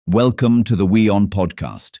Welcome to the WION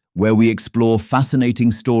podcast, where we explore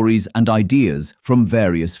fascinating stories and ideas from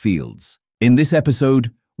various fields. In this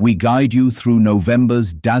episode, we guide you through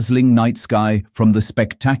November's dazzling night sky, from the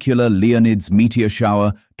spectacular Leonids meteor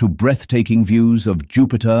shower to breathtaking views of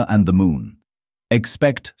Jupiter and the Moon.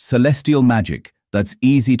 Expect celestial magic that's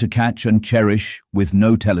easy to catch and cherish with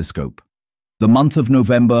no telescope. The month of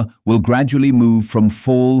November will gradually move from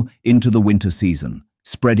fall into the winter season,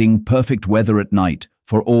 spreading perfect weather at night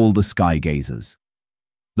for all the sky gazers.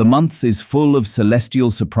 The month is full of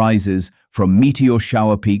celestial surprises, from meteor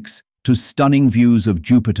shower peaks to stunning views of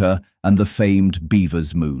Jupiter and the famed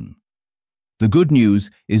Beaver's moon. The good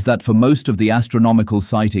news is that for most of the astronomical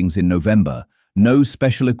sightings in November, no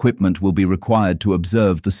special equipment will be required to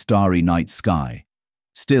observe the starry night sky.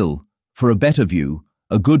 Still, for a better view,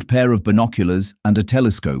 a good pair of binoculars and a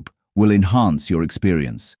telescope will enhance your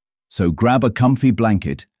experience. So grab a comfy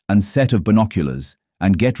blanket and set of binoculars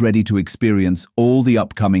and get ready to experience all the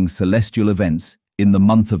upcoming celestial events in the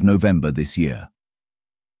month of November this year.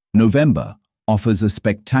 November offers a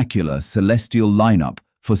spectacular celestial lineup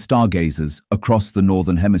for stargazers across the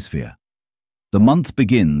Northern Hemisphere. The month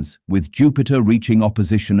begins with Jupiter reaching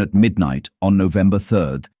opposition at midnight on November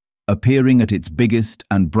 3rd, appearing at its biggest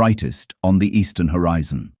and brightest on the eastern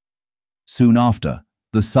horizon. Soon after,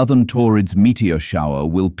 the southern Taurids meteor shower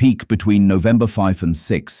will peak between November 5 and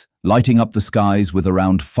 6, lighting up the skies with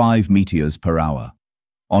around 5 meteors per hour.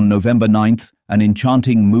 On November 9th, an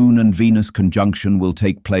enchanting Moon and Venus conjunction will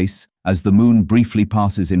take place as the Moon briefly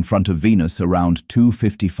passes in front of Venus around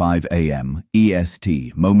 2:55 a.m.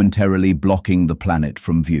 EST, momentarily blocking the planet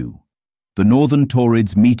from view. The northern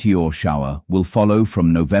Taurids meteor shower will follow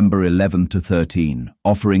from November 11 to 13,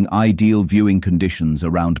 offering ideal viewing conditions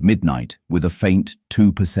around midnight with a faint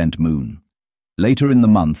 2% moon. Later in the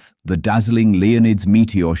month, the dazzling Leonids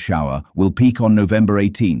meteor shower will peak on November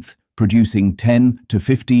 18th, producing 10 to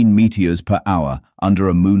 15 meteors per hour under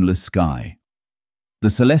a moonless sky. The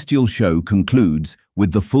celestial show concludes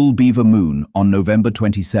with the full Beaver moon on November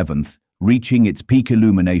 27th, reaching its peak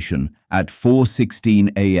illumination at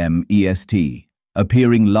 4:16 a.m. EST,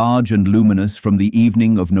 appearing large and luminous from the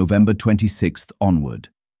evening of November 26th onward.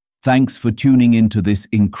 Thanks for tuning into this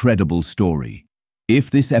incredible story.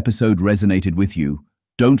 If this episode resonated with you,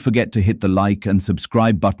 don't forget to hit the like and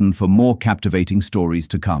subscribe button for more captivating stories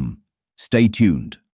to come. Stay tuned.